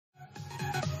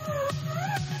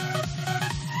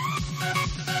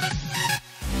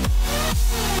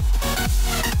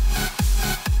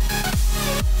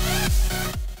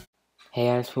Hey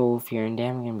guys, Wolf here, and today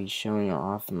I'm going to be showing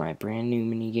off my brand new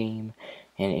minigame,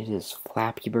 and it is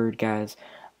Flappy Bird, guys.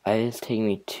 It's taken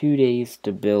me 2 days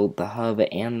to build the hub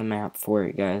and the map for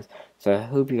it, guys, so I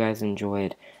hope you guys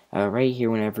enjoyed. Right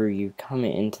here, whenever you come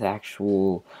into the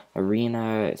actual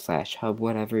arena / hub,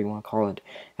 whatever you want to call it,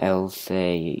 it'll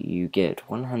say you get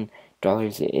 $100,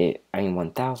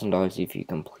 $1,000 if you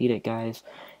complete it, guys,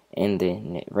 and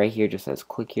then right here just says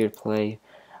click here to play.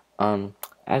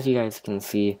 As you guys can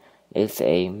see, it's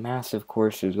a massive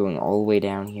course that's going all the way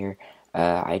down here.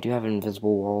 I do have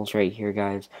invisible walls right here,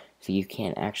 guys, so you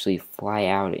can't actually fly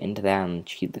out into that and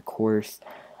cheat the course.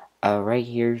 Right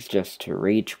here is just to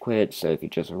rage quit, so if you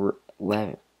just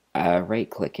right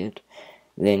click it,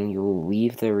 then you'll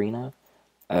leave the arena.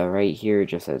 Right here it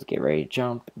just says get ready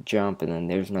to jump, and then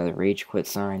there's another rage quit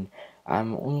sign.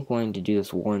 I'm only going to do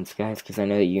this once, guys, because I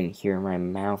know that you can hear my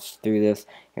mouse through this.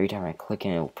 Every time I click it,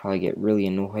 it'll probably get really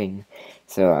annoying.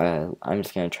 So I'm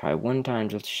just going to try one time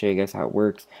just to show you guys how it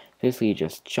works. Basically, you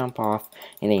just jump off,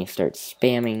 and then you start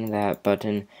spamming that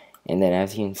button, and then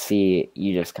as you can see,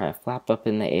 you just kind of flap up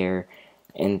in the air,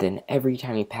 and then every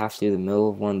time you pass through the middle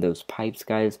of one of those pipes,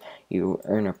 guys, you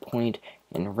earn a point.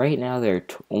 And right now there are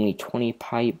only 20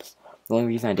 pipes. The only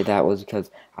reason I did that was because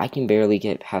I can barely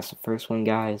get past the first one,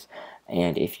 guys,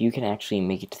 and if you can actually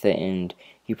make it to the end,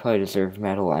 you probably deserve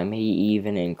medal. I may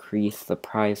even increase the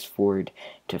prize for it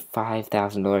to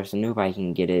 $5,000, and nobody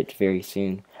can get it very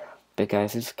soon. But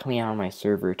guys, this is coming out on my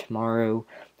server tomorrow,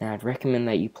 and I'd recommend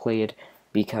that you play it,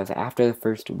 because after the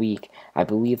first week, I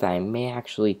believe that I may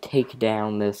actually take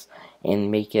down this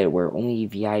and make it where only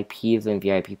VIPs and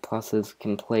VIP pluses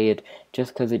can play it,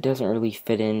 just because it doesn't really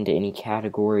fit into any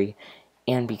category,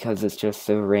 and because it's just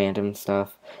so random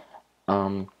stuff.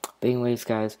 But anyways,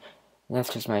 guys,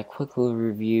 that's just my quick little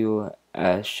review,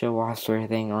 show off sort of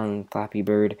thing on Flappy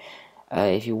Bird.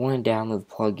 If you want to download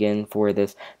the plugin for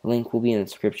this, the link will be in the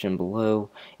description below.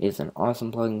 It's an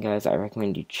awesome plugin, guys. I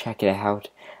recommend you check it out.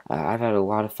 I've had a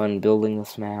lot of fun building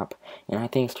this map, and I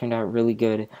think it's turned out really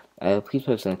good. Please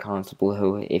post in the comments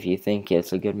below if you think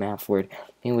it's a good map for it.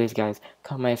 Anyways, guys,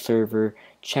 come to my server,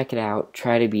 check it out,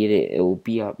 try to beat it. It will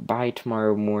be up by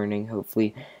tomorrow morning,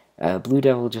 hopefully. Blue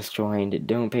Devil just joined.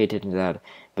 Don't pay attention to that.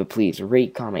 But please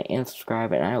rate, comment, and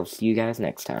subscribe, and I will see you guys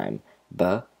next time.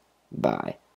 Bye.